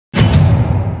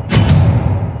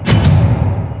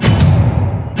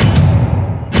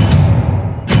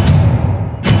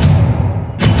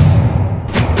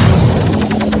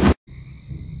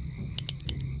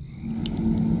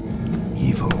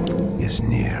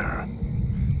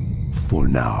For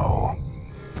now,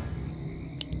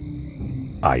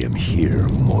 I am here,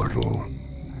 mortal.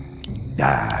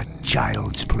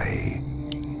 Child's play.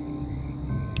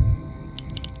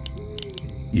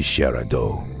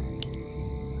 Isherado.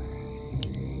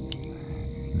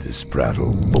 This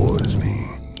prattle bores me.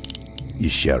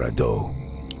 Isherado.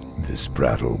 This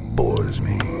prattle bores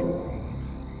me.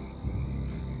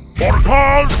 They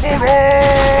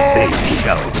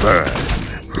shall burn.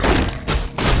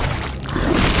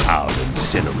 I'll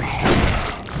incinerate them.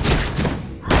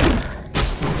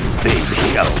 They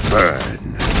shall burn.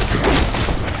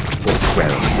 For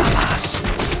Quel'Thalas.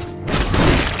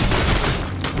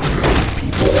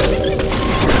 People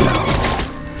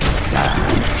now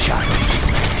child's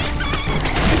play.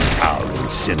 I'll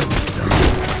incinerate them.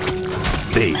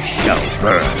 They shall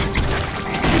burn.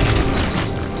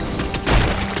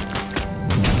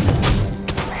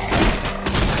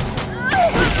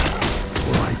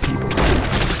 For my people,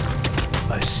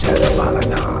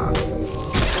 Aserabalana,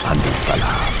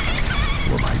 Andufala.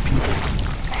 For my people.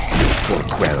 For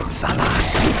Quel'Thalas,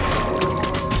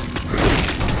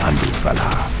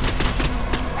 Andufala.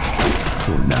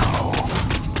 For now,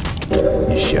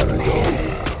 Isherado.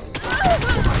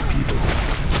 For my people,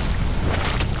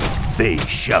 they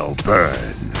shall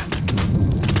burn.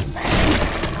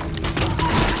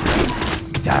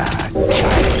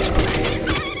 Child's play.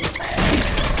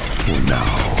 For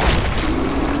now,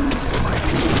 for my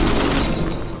people.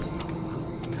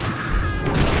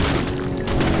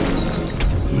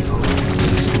 Evil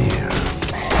is near.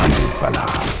 Andufala.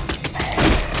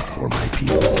 For my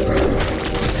people.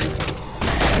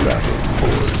 Straddle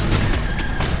bores me.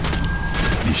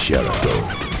 Isherado.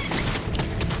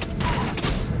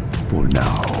 For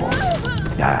now.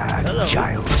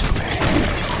 Child's play.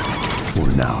 For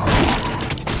now.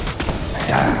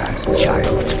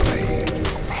 Child's play.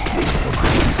 For my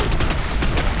people.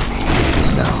 For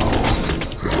now.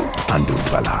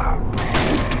 Andufala.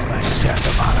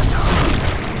 Aserabalana.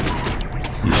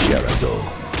 Isherado.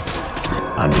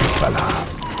 Andufala.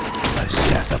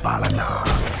 Aserabalana.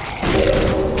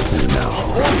 For now.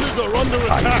 Forces are under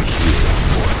attack.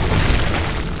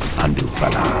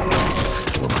 Andufala.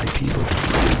 For my people.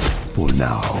 For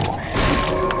now.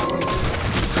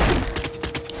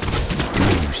 Do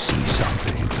you see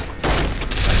something?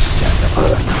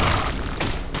 Aserabalana.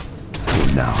 For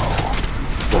now.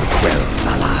 For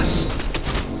Quel'Thalas.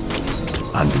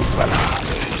 Andufala.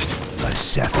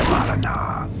 Aserabalana.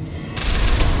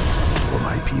 For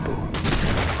my people.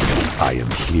 I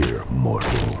am here,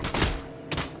 mortal.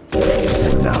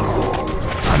 For now.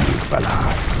 Andufala.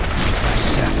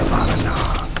 Aserabalana.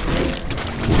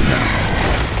 For now.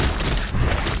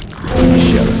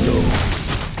 Isherado.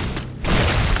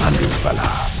 Andufala.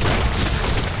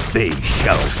 They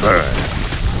shall burn.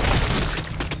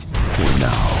 For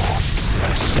now.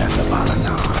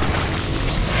 Aserabalana.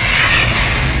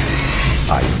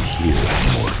 I am here,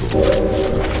 mortal.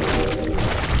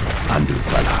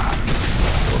 Andufala.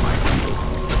 For my people.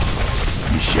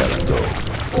 Isherado.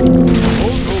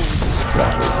 This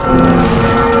battle.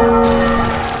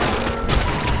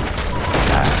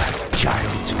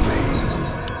 Child's play.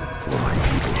 For my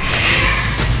people.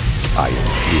 I am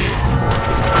here,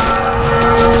 mortal.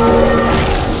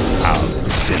 I'll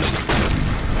incinerate them.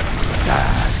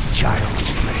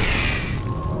 Child's play.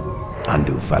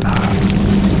 Andufala.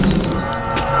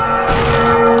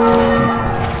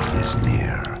 Evil is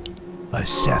near.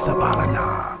 Aserabalana.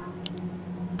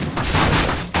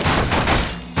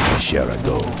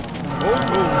 Isherado.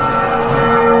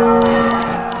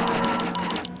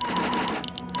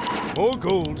 More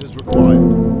gold is required.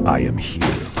 I am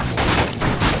here.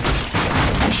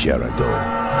 Isherado.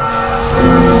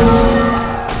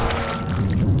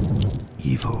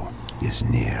 Evil is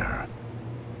near.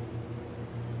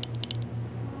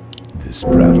 This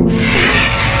prattle.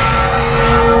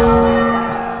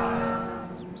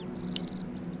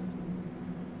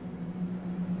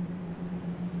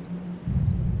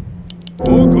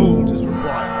 More gold is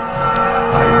required.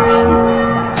 I am here.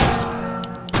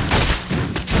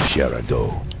 Isherado.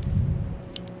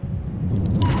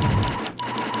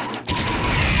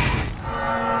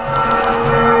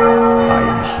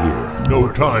 No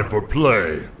time for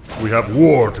play. We have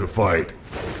war to fight.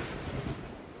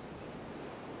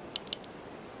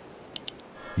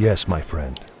 Yes, my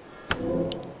friend.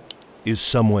 Is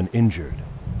someone injured?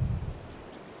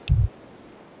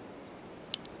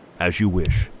 As you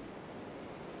wish.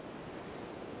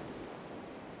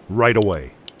 Right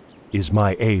away. Is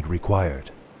my aid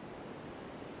required?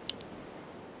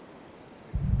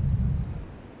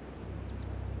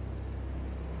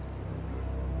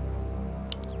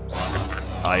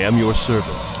 I am your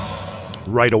servant.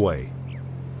 Right away.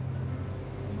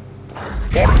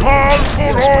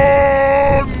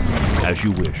 As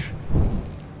you wish.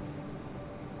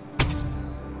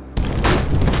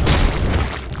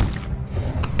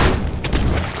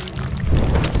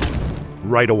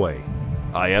 Right away.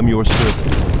 I am your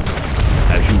servant.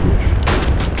 As you wish.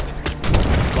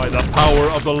 By the power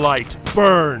of the light,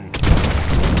 burn!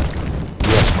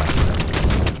 Yes, my friend.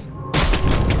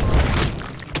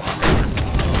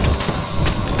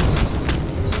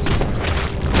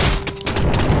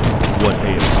 What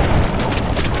ails you?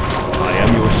 I am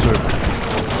your servant.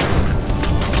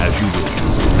 As you wish.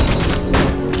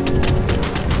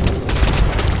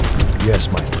 Yes,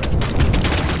 my friend.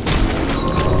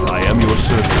 I am your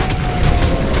servant.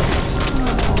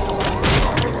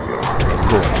 Of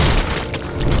course.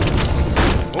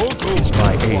 Is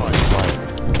my aid required?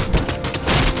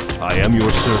 I am your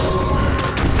servant.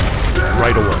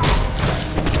 Right away.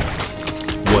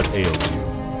 What ails you?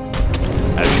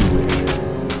 As you wish.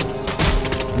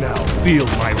 Now feel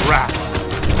my wrath.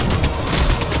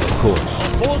 Of course.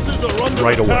 Forces are under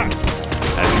Right away. attack.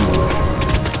 As you wish.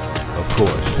 Of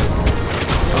course.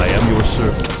 I am your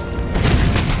servant.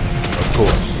 Of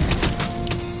course.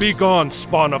 Be gone,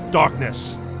 spawn of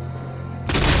darkness.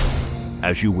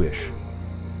 As you wish.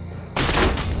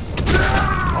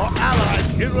 Our allies'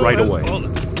 hero Right has away.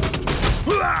 fallen.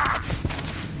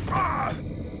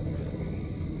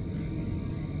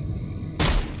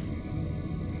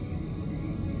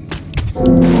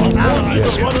 Our allies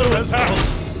Yes, are under attack.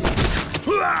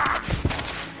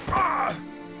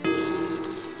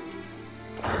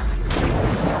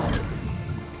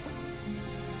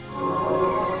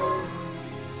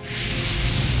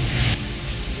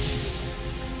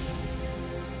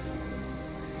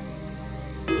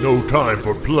 No time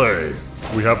for play.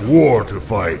 We have war to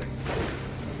fight.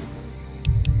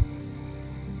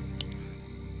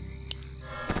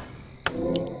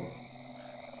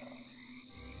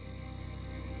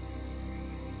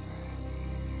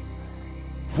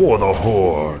 For the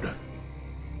Horde.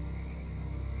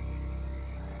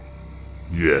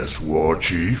 Yes, War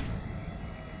Chief.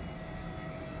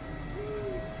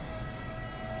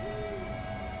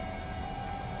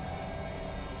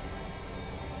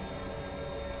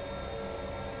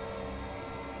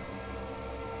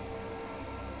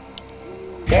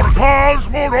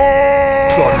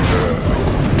 Thunder!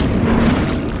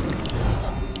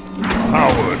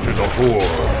 Power to the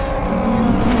Horde!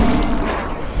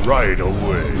 Right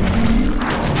away!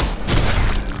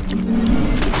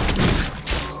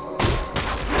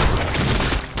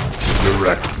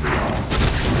 Direct me!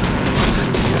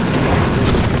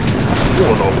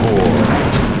 For the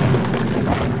Horde!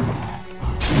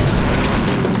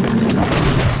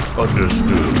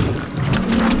 Understood!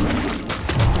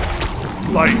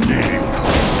 Lightning!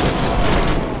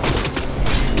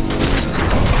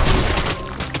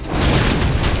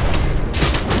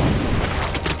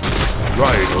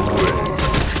 Right away.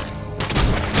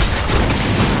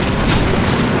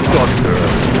 Thunder.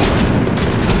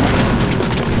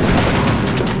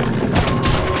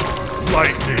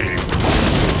 Lightning.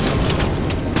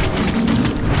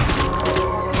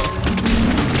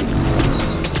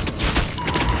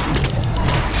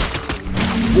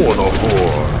 For the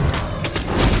Horde.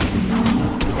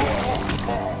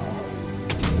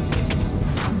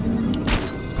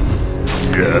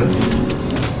 Yes.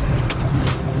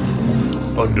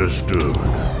 Understood.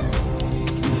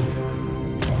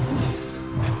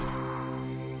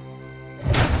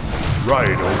 Right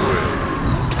away.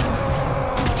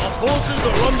 Our forces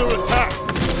are under attack.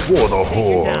 For the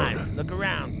Horde. Look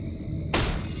around.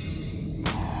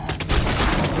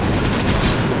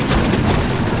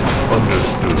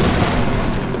 Understood.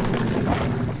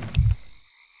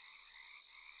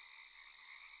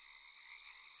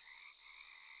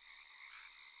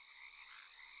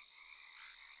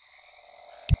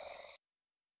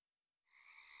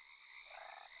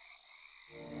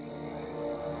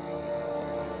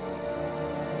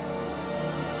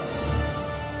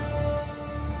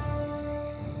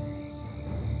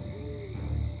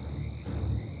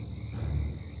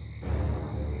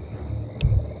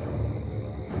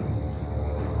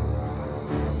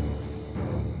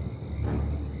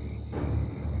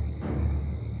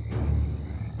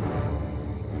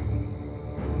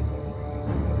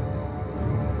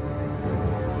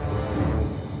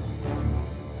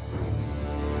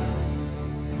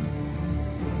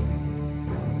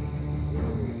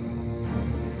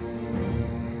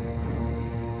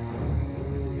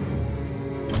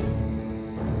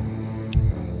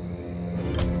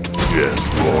 Yes,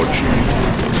 War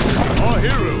Chief. Our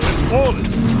hero has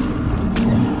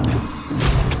fallen.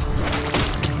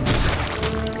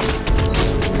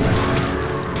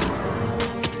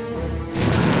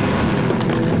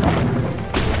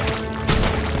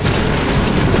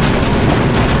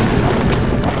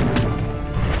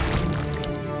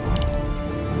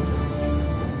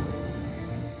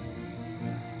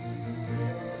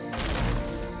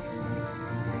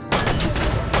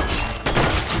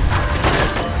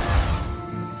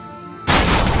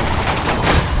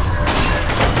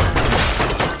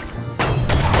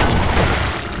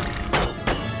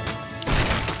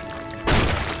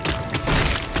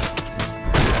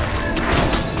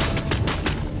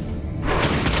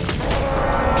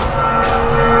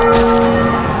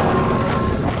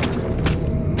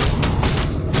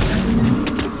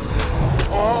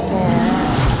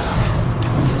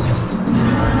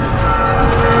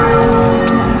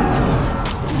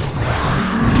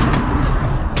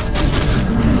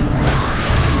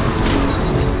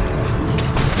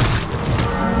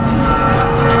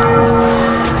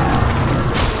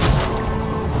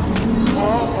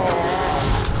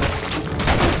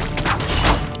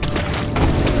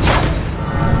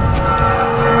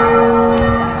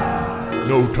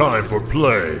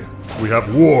 play. We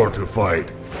have war to fight.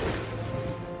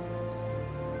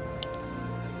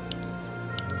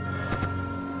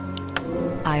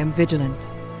 I am vigilant.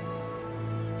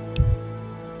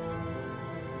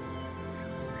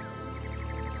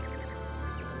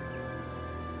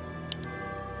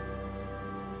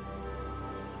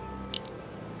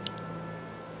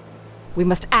 We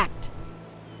must act.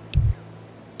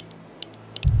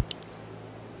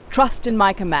 Trust in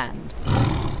my command.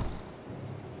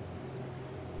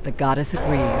 The goddess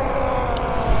agrees.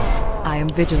 I am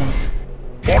vigilant.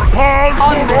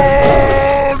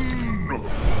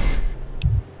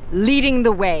 Leading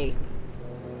the way.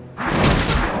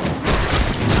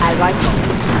 As I thought.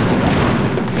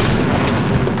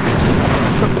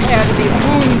 Prepare to be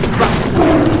moonstruck.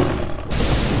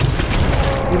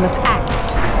 We must act.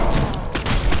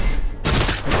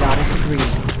 The goddess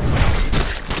agrees.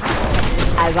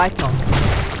 As I thought.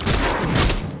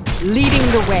 Leading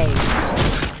the way.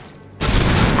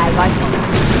 As I thought.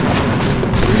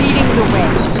 Leading the way.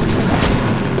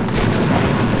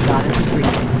 The goddess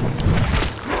agrees.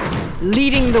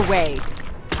 Leading the way.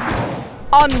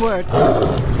 Onward.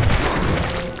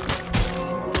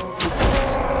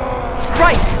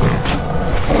 Strike.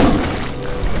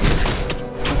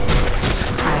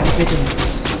 I am vigilant.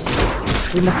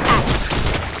 We must act.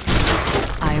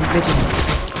 I am vigilant.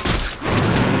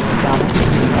 The goddess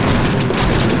agrees.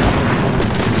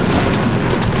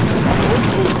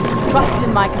 Trust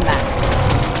in my command.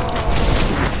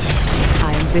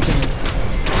 I am vigilant.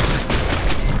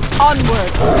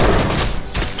 Onward!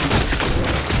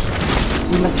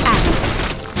 We must act.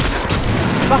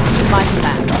 Trust in my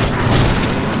command.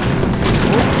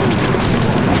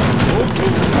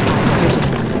 I am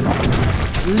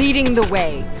vigilant. Leading the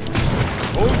way.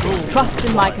 Trust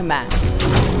in my command.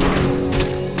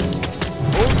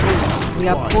 We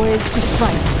are poised to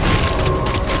strike.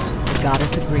 The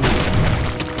goddess agrees.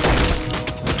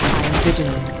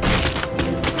 Vigilant.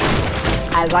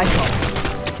 As I thought.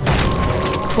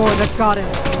 For the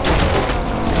goddess.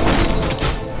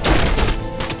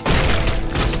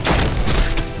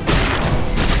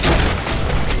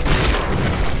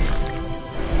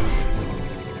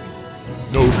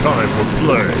 No time for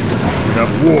play. We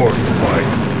have war to fight.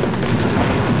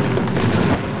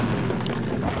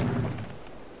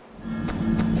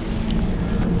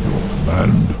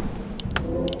 Command.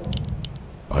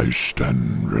 I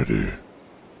stand ready.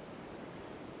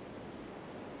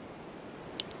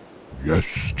 Yes,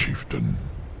 chieftain.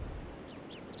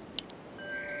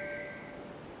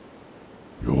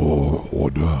 Your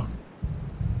order.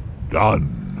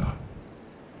 Done.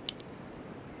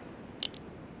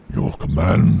 Your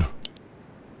command.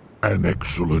 An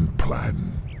excellent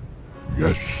plan.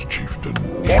 Yes, chieftain.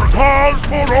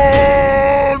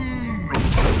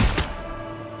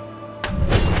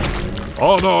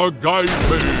 Honor guide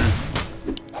me.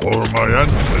 For my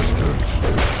ancestors.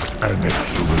 An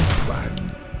excellent plan.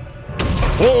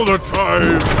 For the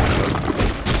tribes.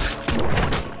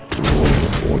 Your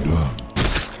order.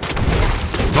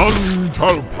 None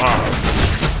shall pass.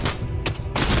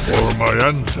 For my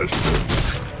ancestors.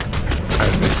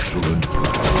 An excellent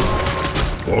plan.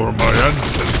 For my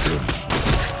ancestors.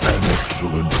 An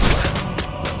excellent plan.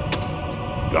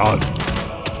 Done.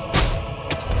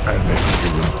 An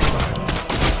excellent plan.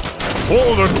 For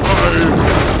the tribes.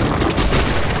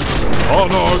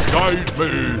 Honor guide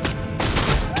me.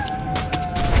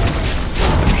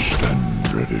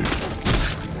 Stand ready.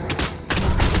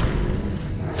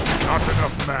 Not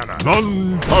enough mana.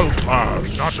 None shall pass.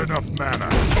 Not enough mana.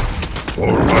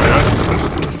 For my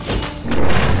ancestors.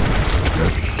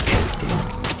 Yes, chieftain.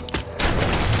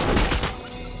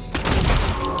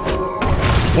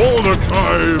 For the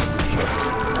tribes.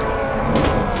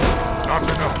 Not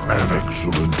enough An mana.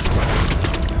 excellent plan.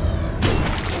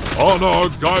 Honor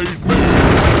guide me.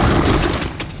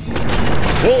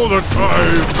 For the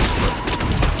tribes.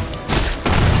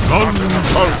 None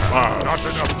shall pass. Not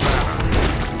enough mana.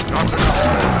 Not enough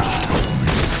mana.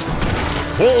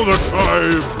 For the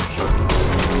tribes.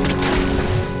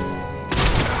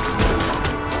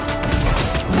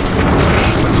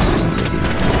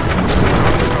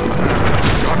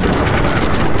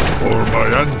 For my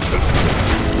ancestors.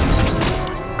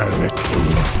 An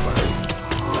excellent plan.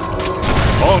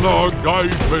 Honor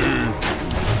guide me.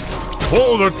 For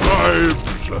the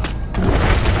tribes.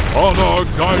 Honor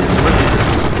guide me.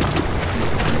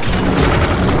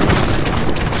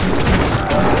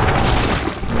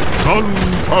 None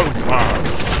shall pass.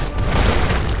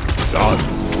 Done.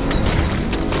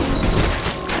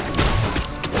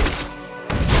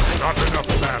 Not enough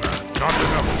mana. Not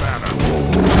enough mana.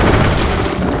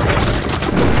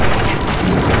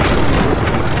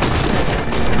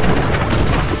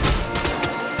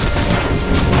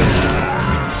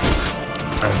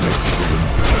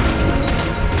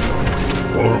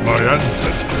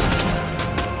 ancestors.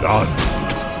 Done.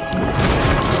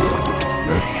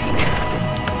 Yes, chieftain.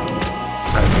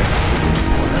 An excellent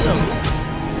plan.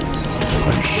 I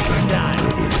stand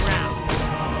ready.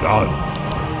 Done.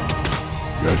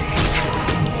 Yes,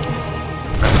 chieftain.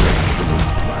 An excellent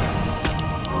plan.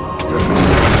 Yes.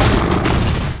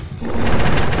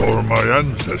 For my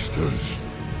ancestors.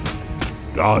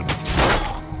 Done.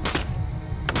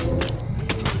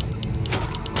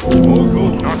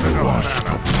 Not enough.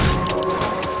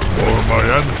 For my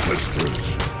ancestors.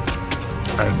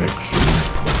 An excellent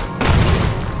plan.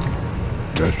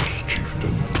 Yes,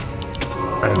 chieftain.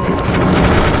 An excellent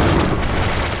plan.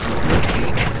 Yes,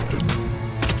 chieftain.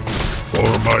 For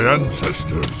my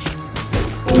ancestors.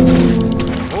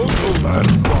 Man.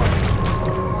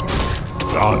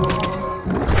 Done.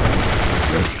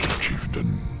 Yes, chieftain.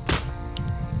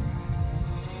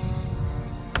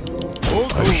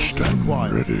 I stand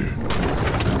ready.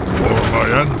 For my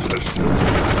ancestors.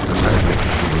 An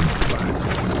excellent plan.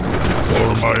 For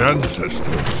my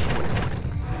ancestors.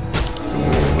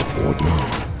 Your order.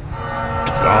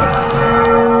 Done.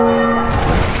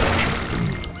 Yes, chieftain.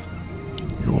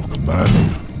 Your command.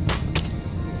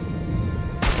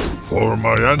 For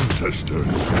my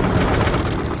ancestors.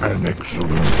 An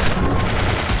excellent plan.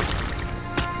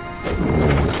 Your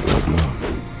order.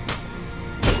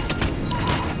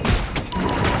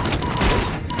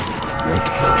 Yes,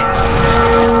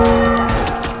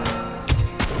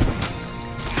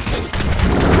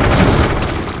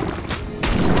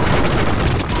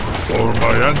 for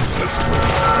my ancestors.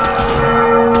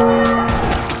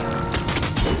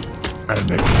 An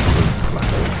excellent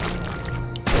plan.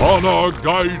 Honor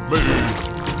guide me.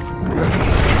 Yes.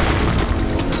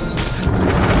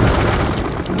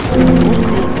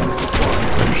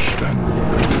 I stand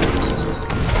ready.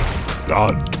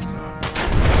 Done.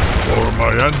 For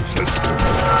my ancestors.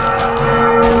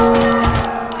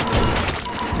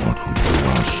 What would you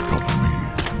ask of me?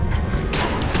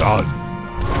 Done.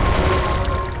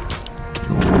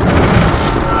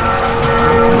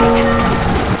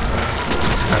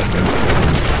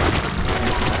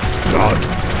 Done.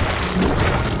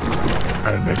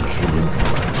 An excellent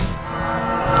plan.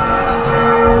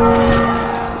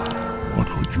 What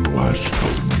would you ask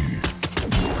of me?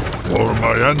 For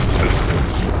my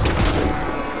ancestors.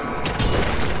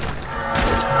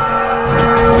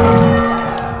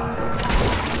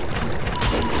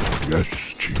 Yes,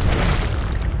 chieftain.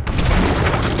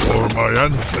 For my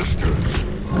ancestors.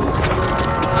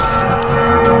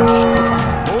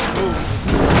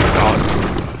 Done.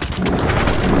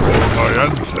 For my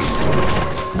ancestors.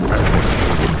 An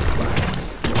excellent plan.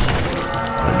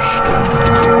 I stand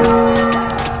ready.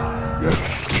 Yes,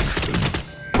 chieftain.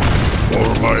 For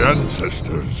my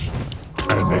ancestors.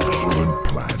 An excellent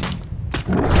plan.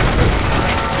 Yes,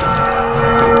 chieftain.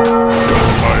 For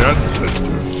my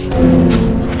ancestors.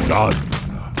 Done.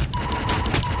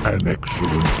 An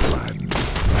excellent plan.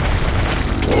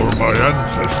 For my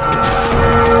ancestors.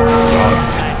 Done.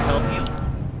 Can I help you?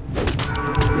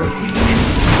 Yes.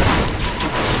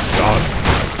 Done.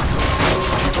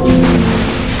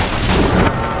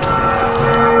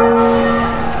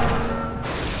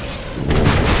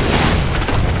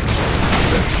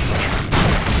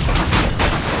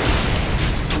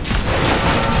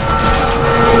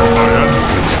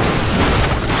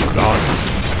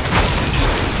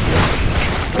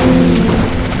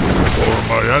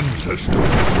 Ancestors.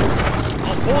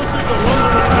 Our forces are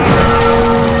under attack.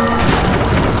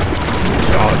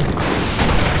 Done.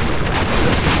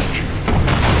 Yes, chieftain.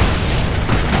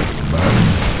 Man.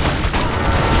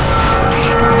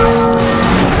 Stand.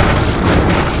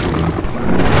 Excellent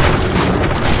plan.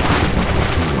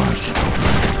 To ask of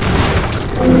me.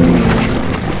 Yes,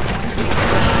 chieftain.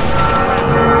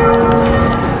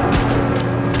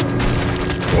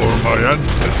 For my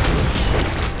ancestors.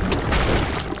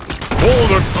 For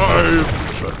the times!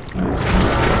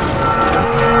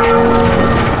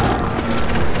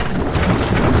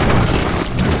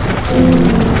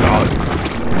 Done.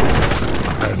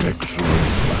 An excellent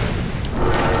plan.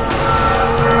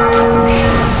 You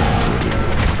stand ready.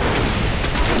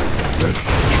 Yes.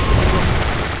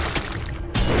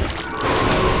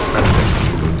 An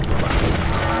excellent plan.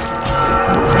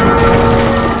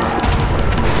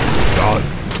 Done.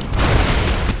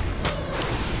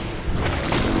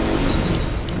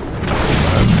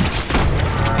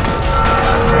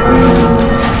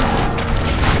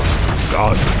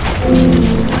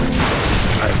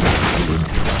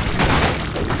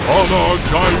 Honor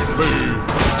guide me.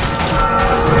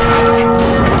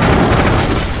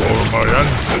 For my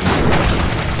ancestors.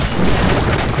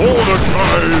 For the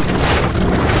tribe.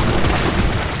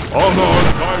 Honor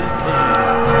guide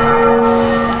me.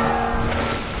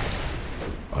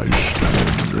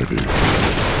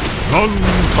 None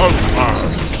shall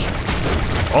pass.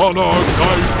 Honor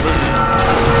guide me.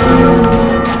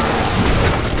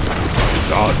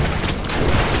 Done.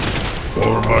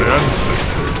 For my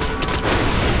ancestors.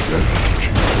 Yes,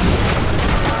 chief.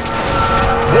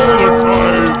 For the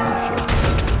times.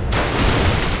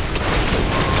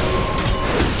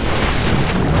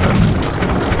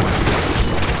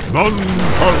 None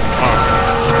shall pass.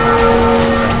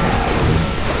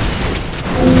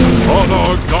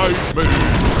 Honor guide me.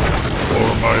 For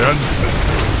my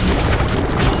ancestors.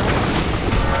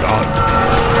 Done.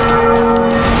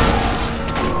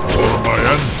 For my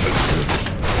ancestors.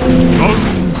 None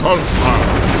shall pass.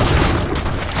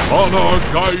 Honor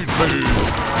guide me.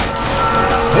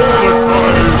 For the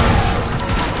times.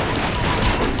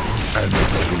 An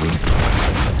excellent.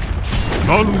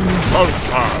 None shall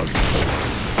pass.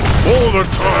 For the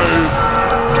times.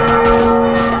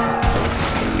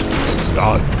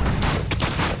 Done.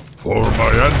 For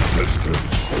my ancestors.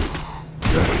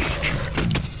 Yes, chieftain.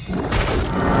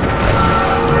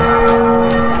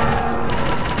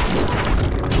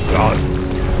 Done.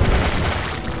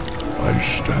 I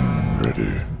stand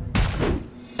ready.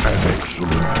 An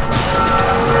excellent.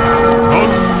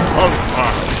 None shall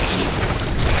pass.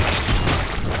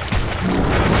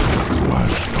 You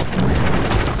ask of me.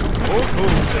 And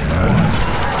what you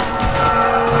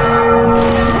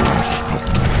ask of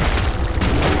me.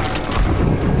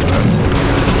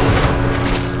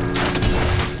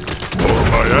 For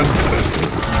my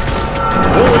ancestors.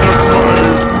 For the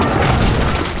times.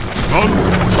 None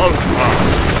shall pass.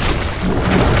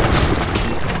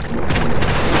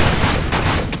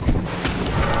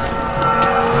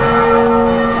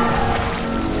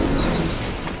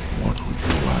 What would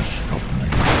you ask of me?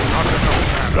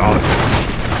 Done.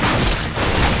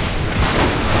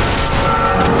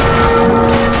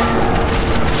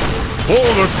 For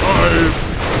the times.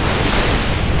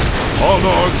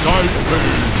 Honor guide me.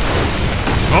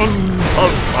 None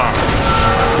shall pass.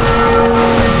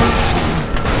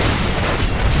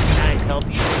 Can I help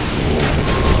you?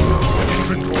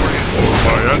 Inventory. For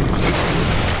my ancestors.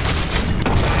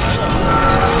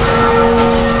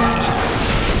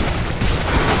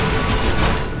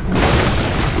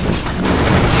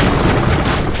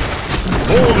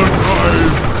 For the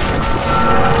times.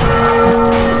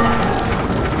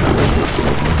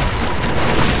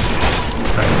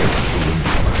 An excellent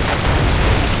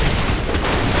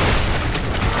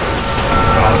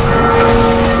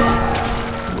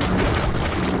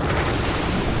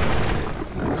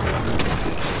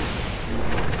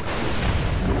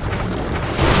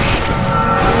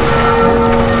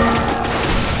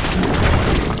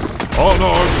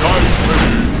Honor guide me.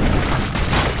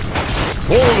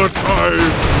 For the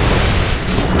times.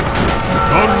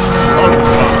 None shall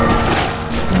pass.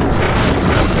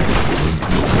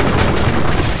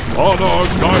 Honor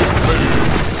guide me.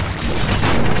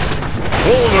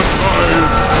 For the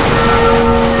times.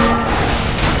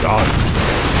 Done.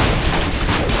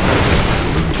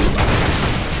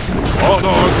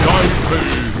 Honor guide me.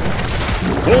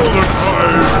 For the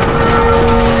times.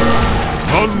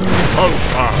 None shall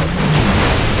pass.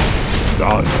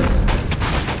 Done.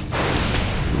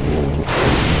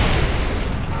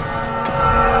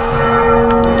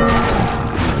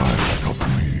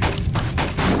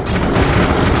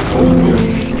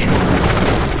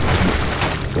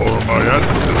 For my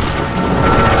ancestors.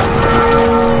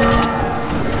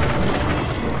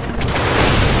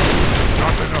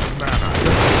 Not enough mana.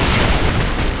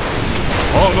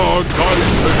 Honor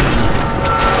guide me.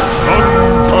 None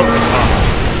shall pass.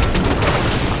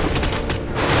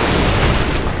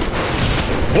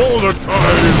 For the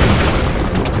time.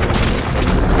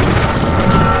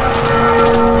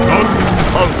 None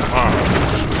shall pass.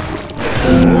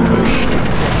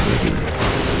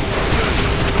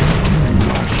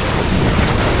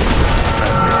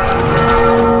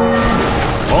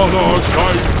 Honor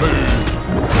guide me.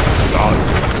 Done.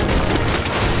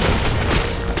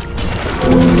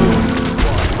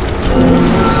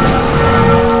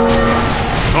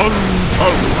 None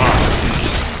shall pass.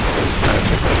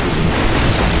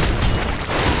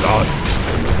 Done.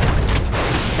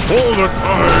 For the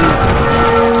time.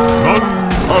 None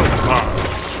shall pass.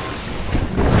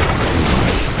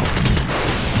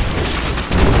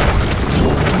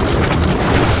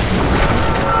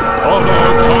 Honor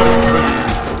guide me.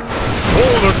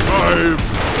 For the time.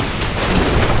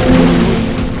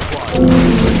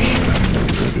 I stand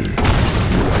ready.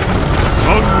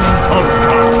 None shall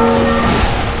pass.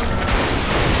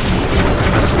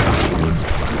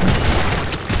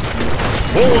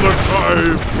 For the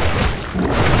time.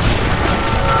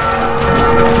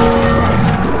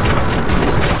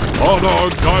 Honor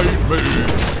guide me.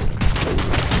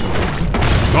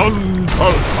 None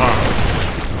shall pass.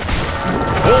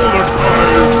 For the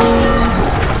tribe.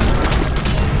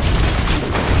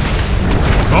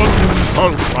 None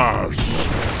shall pass.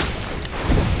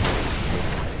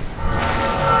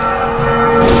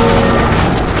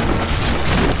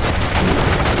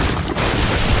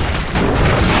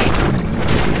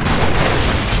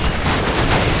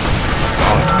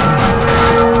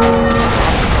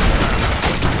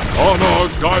 Honor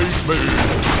guide me.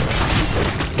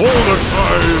 For the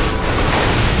tribe.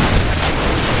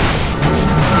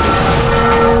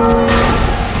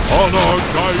 Honor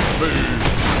guide me.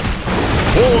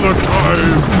 For the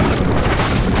tribe.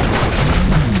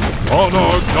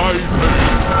 Honor guide me.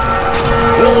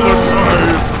 For the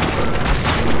tribe.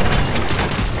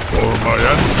 For my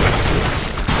ancestors.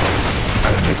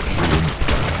 An excellent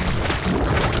plan.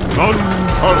 None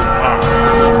shall pass.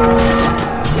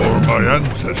 For my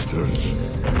ancestors,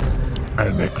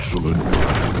 an excellent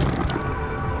plan.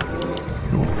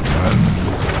 Your plan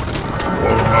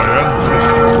for my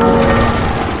ancestors,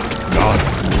 none.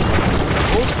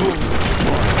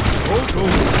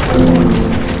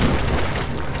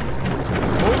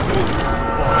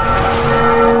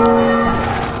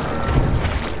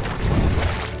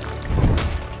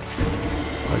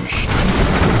 I stand.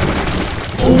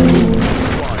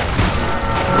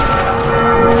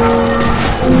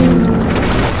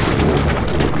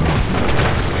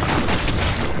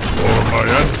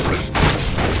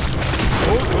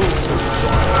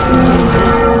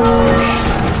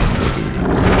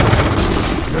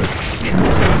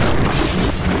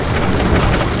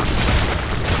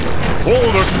 For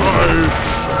the tribe!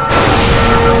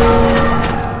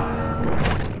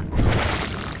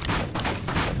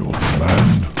 Your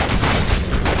command.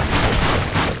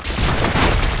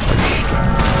 I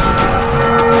stand.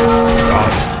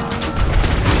 Done.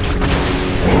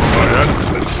 For my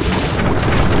ancestors.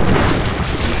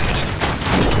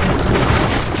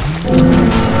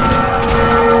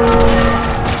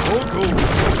 All gold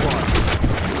is required.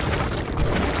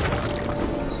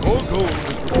 All gold is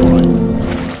required.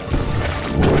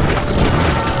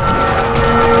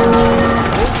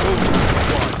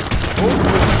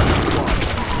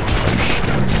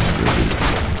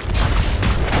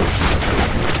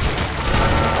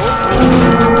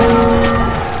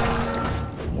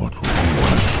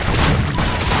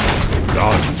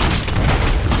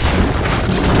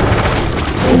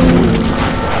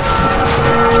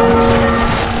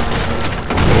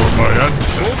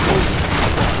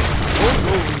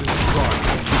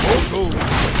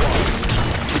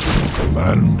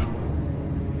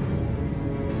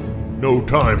 No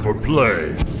time for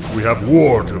play. We have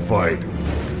war to fight.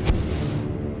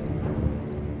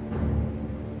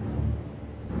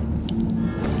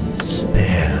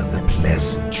 Spare the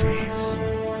pleasantries.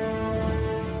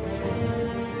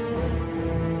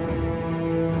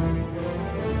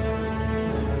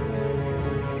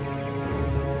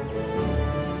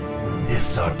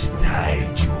 This ought to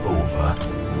tide you over.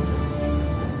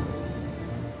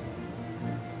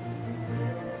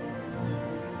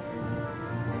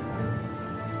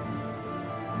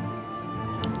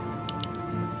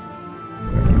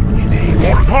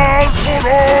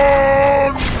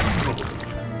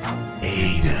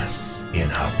 Aid us in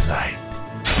our plight.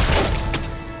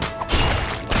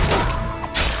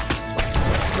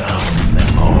 Drown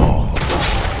them all.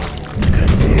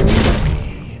 Convince me.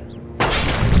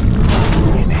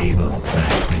 Enable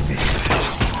my revenge.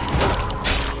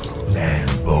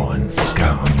 Land-born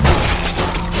scum.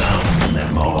 Drown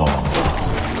them all.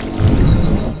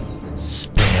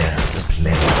 Spare the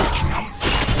pleasantries.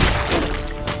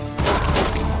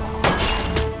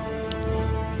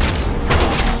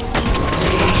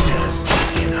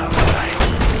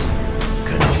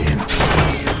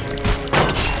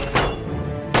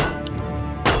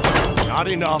 Not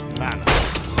enough mana.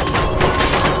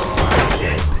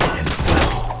 Ebb and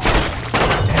flow.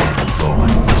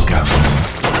 Land-born scum.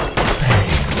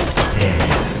 Fangs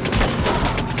air.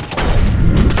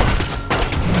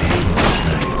 Enable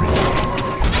my revenge.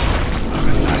 Our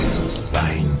alliance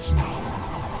binds me.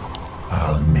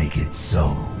 I'll make it so.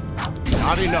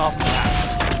 Not enough mana.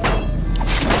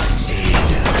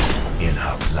 Aid us in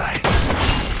our plight.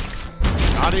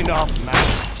 Not enough mana.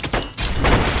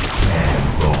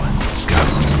 Land-born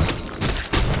scum.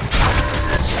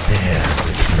 Spare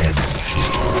the pleasantry.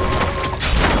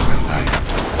 Our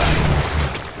alliance binds me.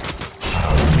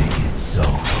 I'll make it so.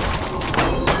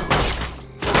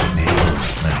 Enable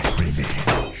my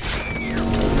revenge.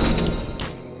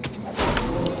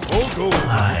 All gold is I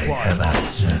have required. our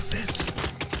surface.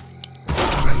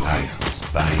 Our alliance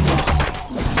binds me.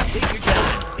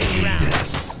 Aid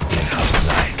us in our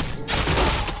plight.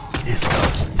 This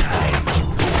ought to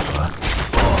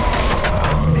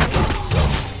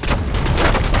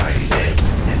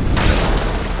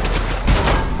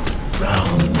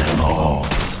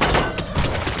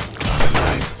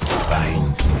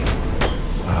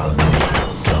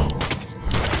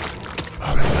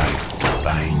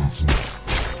binds me.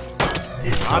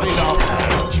 This ought to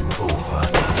tide you over.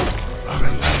 Our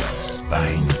alliance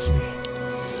binds me.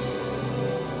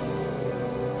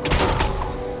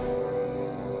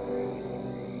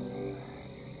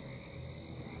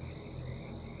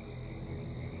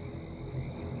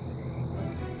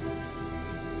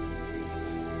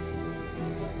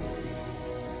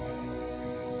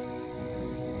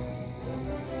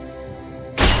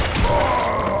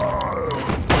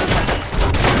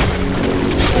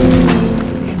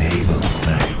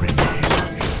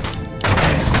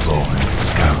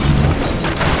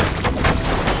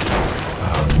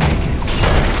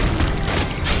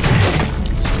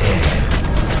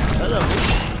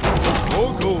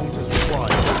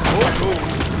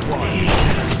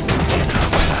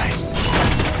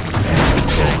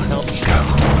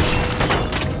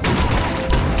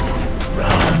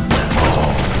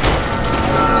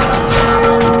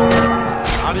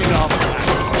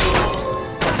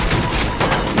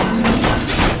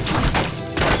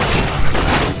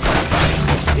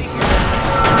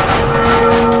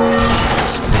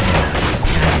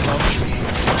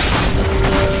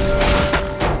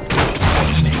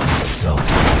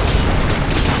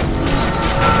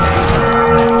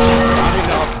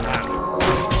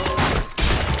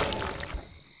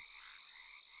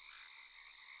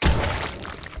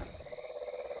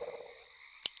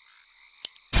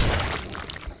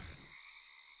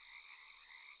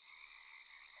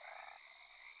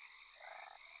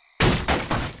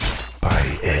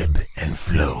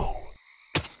 Flow.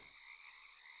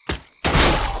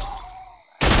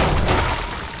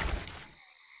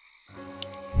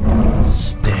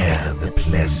 Spare the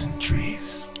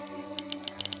pleasantries.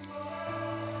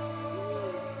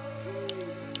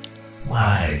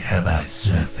 Why have I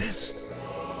surfaced?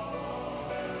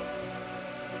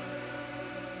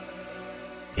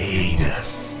 Aid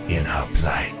us in our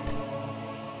plight.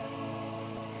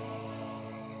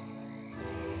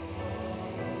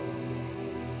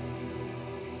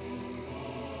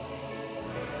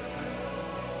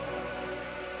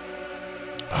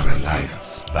 Our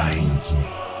alliance binds me.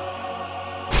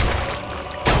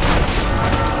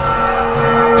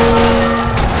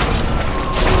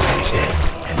 I ebb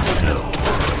and flow.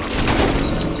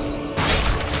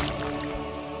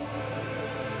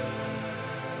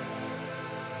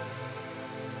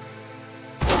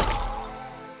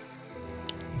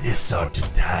 This ought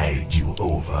to tide you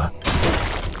over.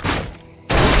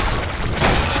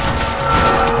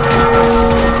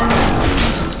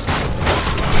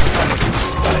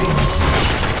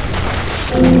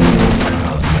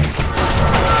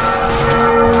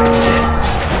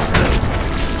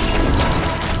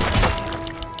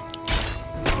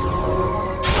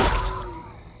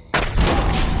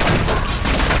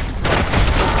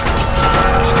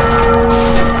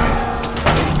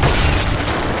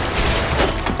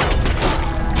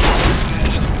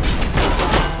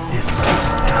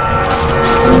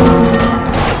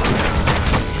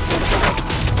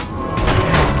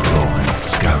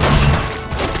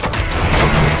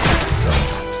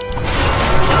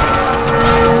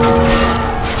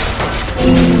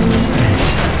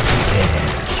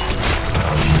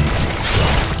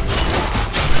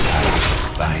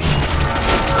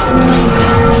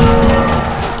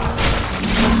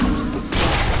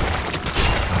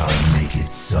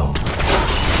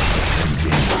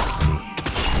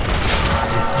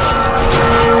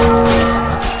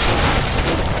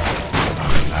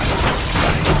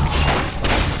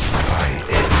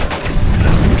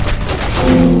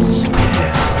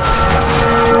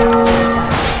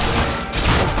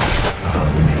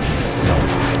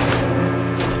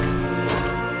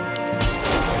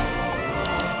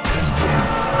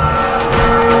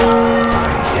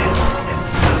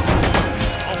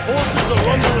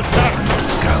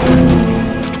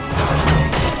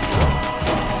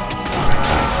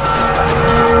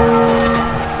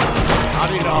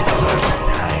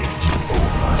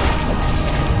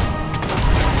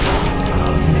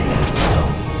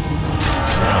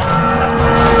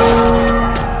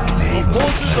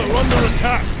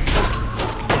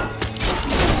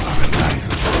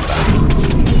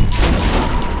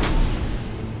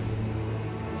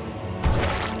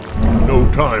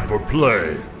 Time for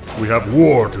play. We have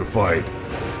war to fight.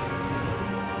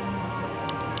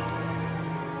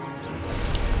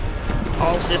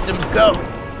 All systems go.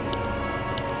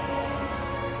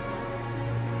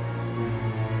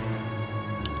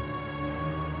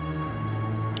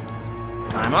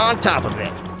 I'm on top of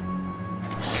it.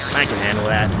 I can handle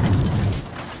that.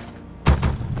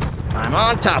 I'm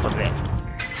on top of it.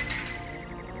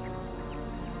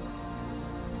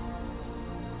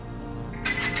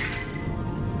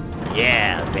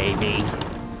 Yeah, baby.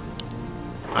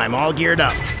 I'm all geared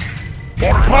up.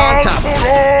 I'm on top of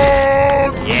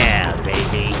it. Yeah,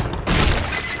 baby.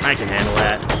 I can handle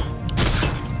that.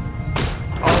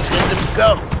 All systems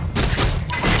go.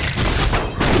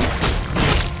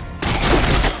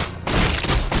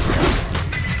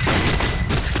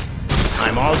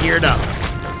 I'm all geared up.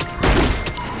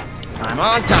 I'm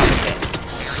on top of it.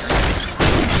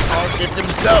 All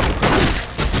systems go.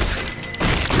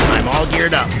 I'm all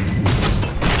geared up.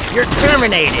 You're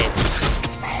terminated.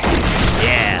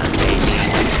 Yeah, baby.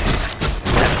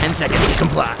 You have 10 seconds to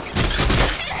comply.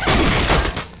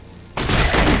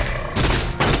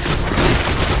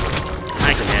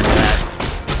 I can handle that.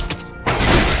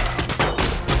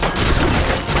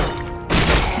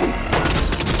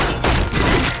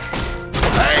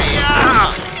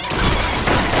 Hi-ya!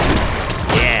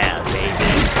 Yeah, baby.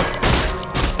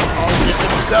 All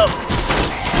systems go.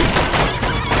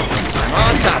 I'm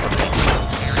on top of it.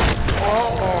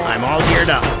 I'm all geared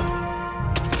up.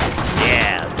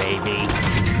 Yeah, baby.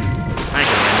 I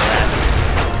can handle that.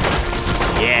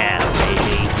 Yeah,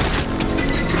 baby.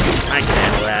 I can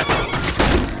handle that.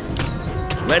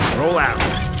 Let's roll out.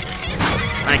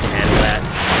 I can handle that.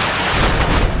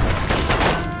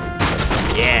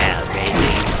 Yeah,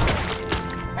 baby.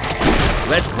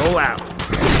 Let's roll out.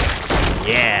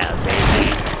 Yeah, baby.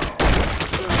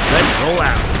 Let's roll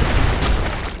out.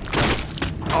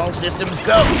 All systems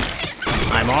go.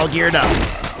 I'm all geared up.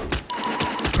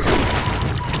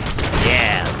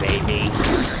 Yeah, baby.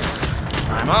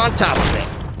 I'm on top of it.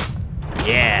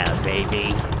 Yeah,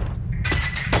 baby.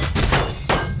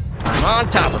 I'm on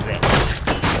top of it.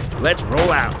 Let's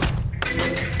roll out.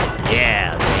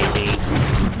 Yeah, baby.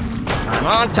 I'm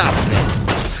on top of it.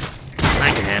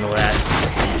 I can handle that.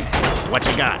 What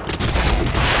you got?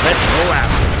 Let's roll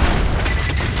out.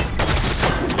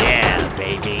 Yeah,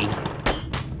 baby.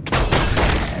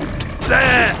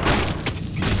 There!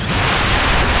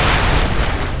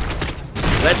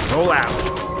 Let's roll out.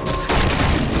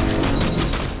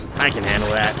 I can handle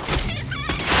that.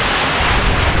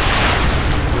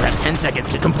 You have 10 seconds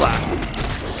to comply.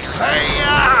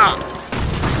 Hi-ya!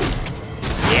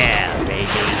 Yeah,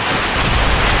 baby.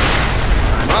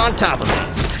 I'm on top of it.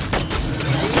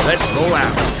 Let's roll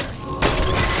out.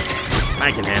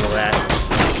 I can handle that.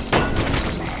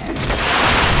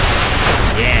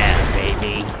 Yeah,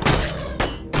 baby.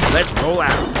 Let's roll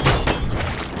out.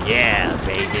 Yeah,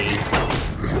 baby.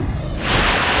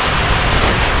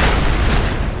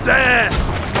 There!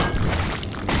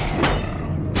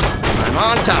 I'm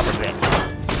on top of it.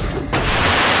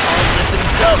 All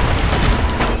systems go.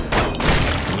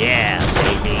 Yeah,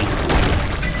 baby.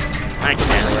 I can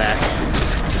handle that.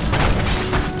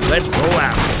 Let's roll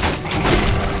out.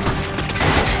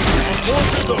 Our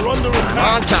forces are under I'm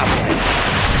attack. on top of it.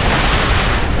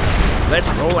 Let's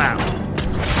roll out.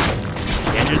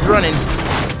 The engine's running.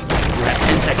 You have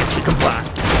 10 seconds to comply.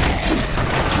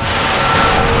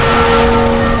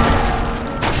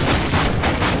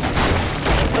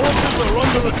 Our forces are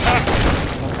under attack.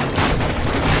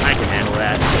 I can handle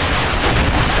that.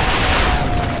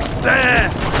 There!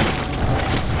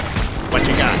 What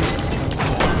you got?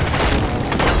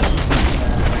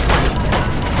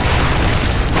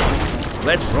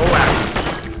 Let's roll out.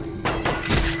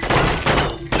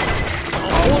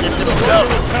 All systems go.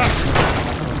 Under attack.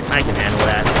 I can handle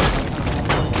that.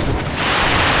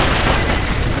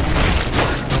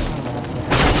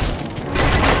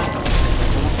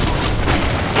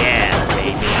 Yeah,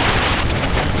 baby.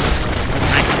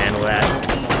 I can handle that.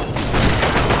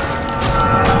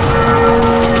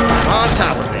 I'm on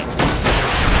top of it.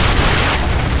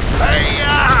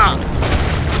 Hi-ya!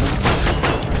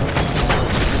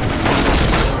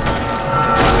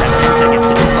 You have 10 seconds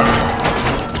to comply.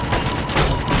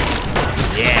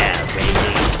 Yeah,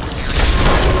 baby.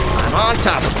 I'm on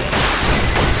top of it.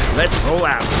 Let's roll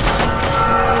out.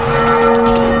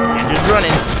 Engine's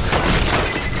running.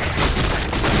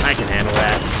 I can handle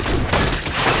that.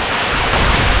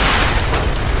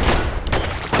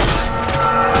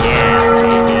 Yeah,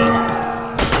 baby.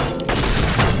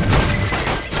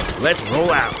 Let's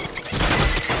roll out.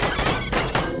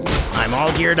 I'm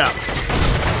all geared up.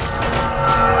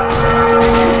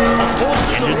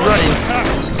 Engine's running.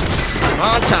 I'm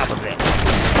on top of it.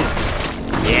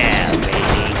 Yeah,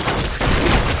 baby.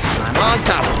 I'm on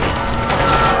top of it.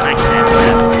 I can handle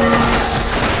that.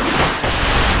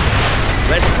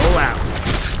 Let's roll out.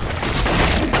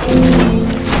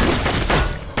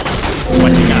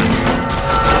 What you got?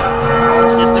 All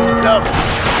systems go.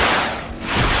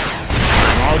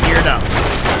 I'm all geared up.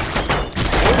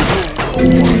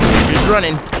 Engine's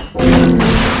running.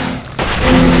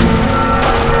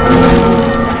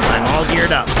 I'm all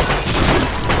geared up.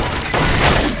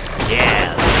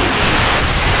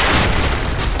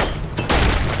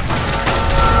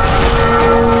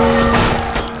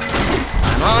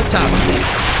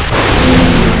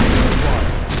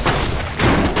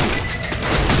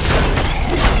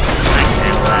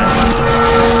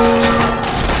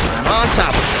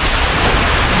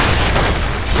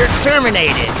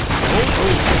 terminated.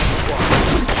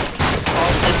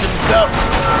 All systems go.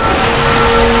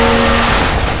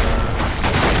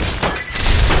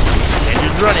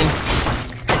 Engine's running.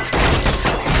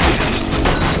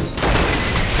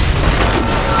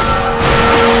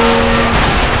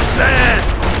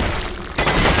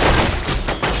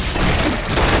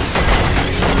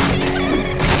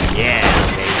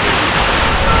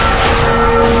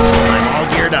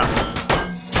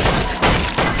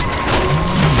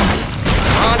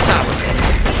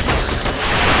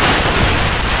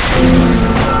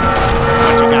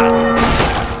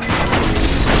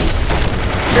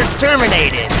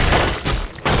 Terminated. You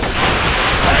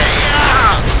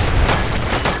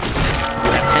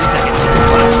have 10 seconds to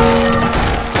comply.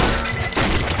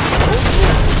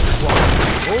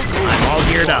 I'm all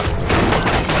geared up.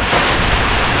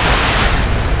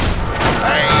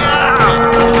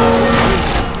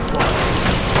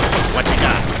 What you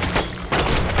got?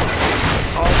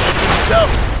 All systems go.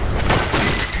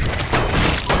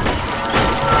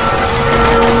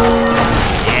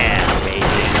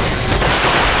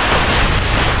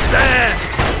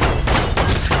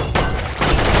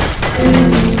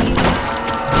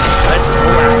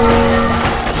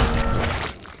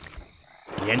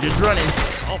 Engine's running.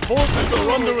 Our forces are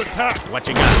under attack. What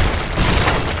you got?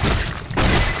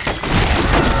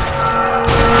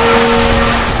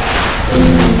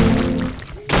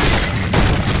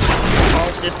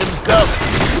 All systems go.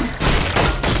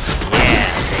 Yeah,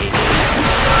 baby.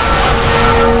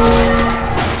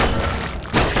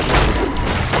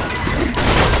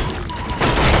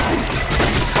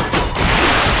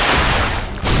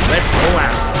 Let's go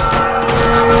out.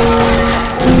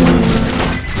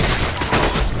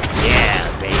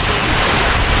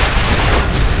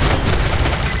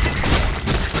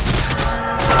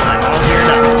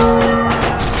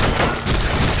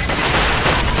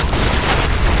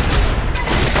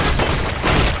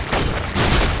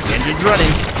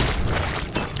 Running.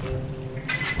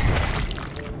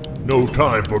 No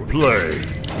time for play.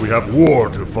 We have war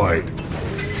to fight.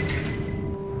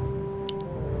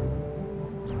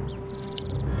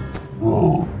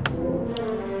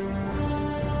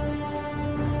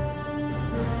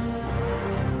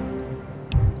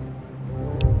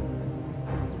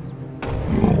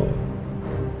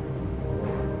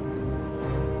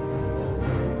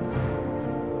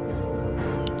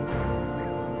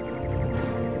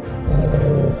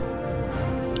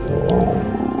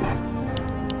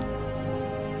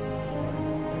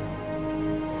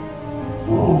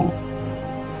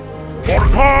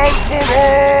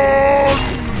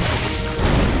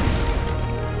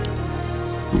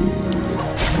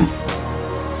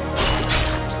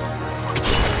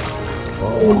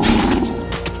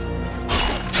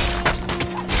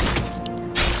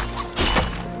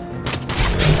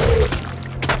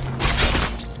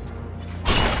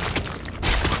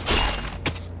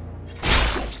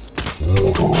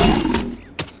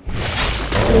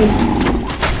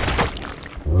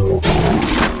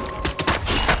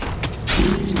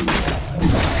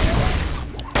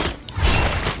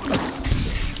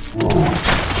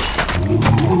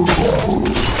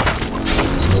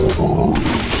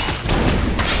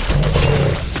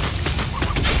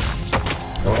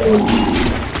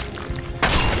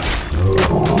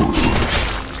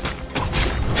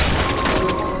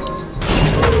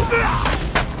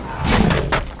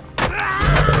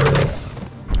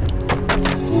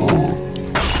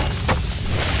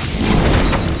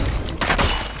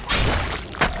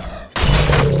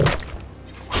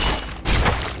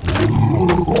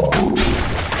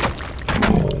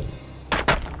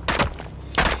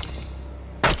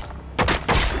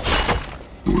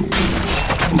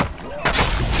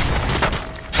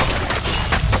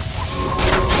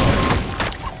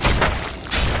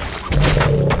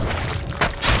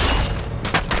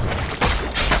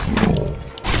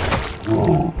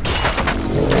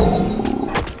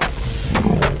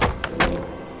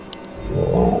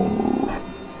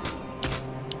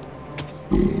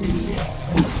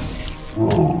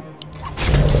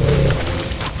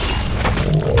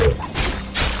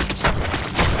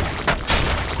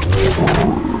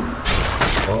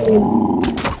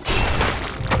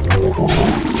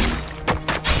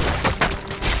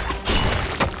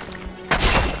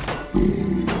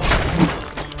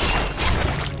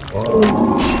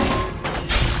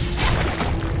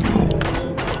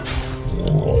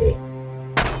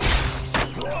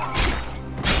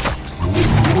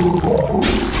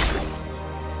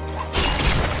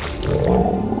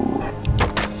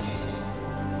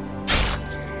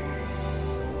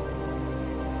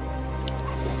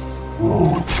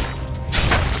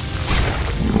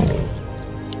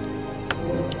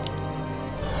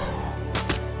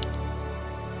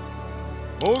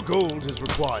 More gold is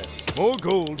required. More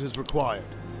gold is required.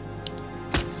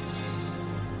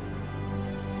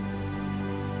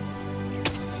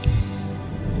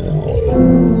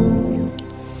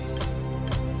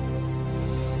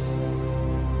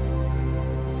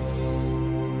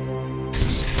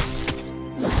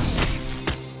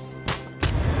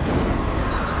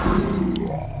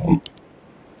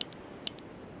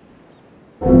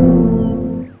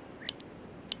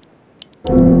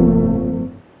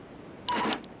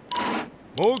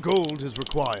 More gold is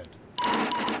required.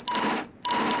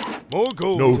 More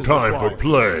gold No is time required. for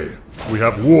play. We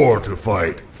have war to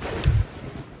fight.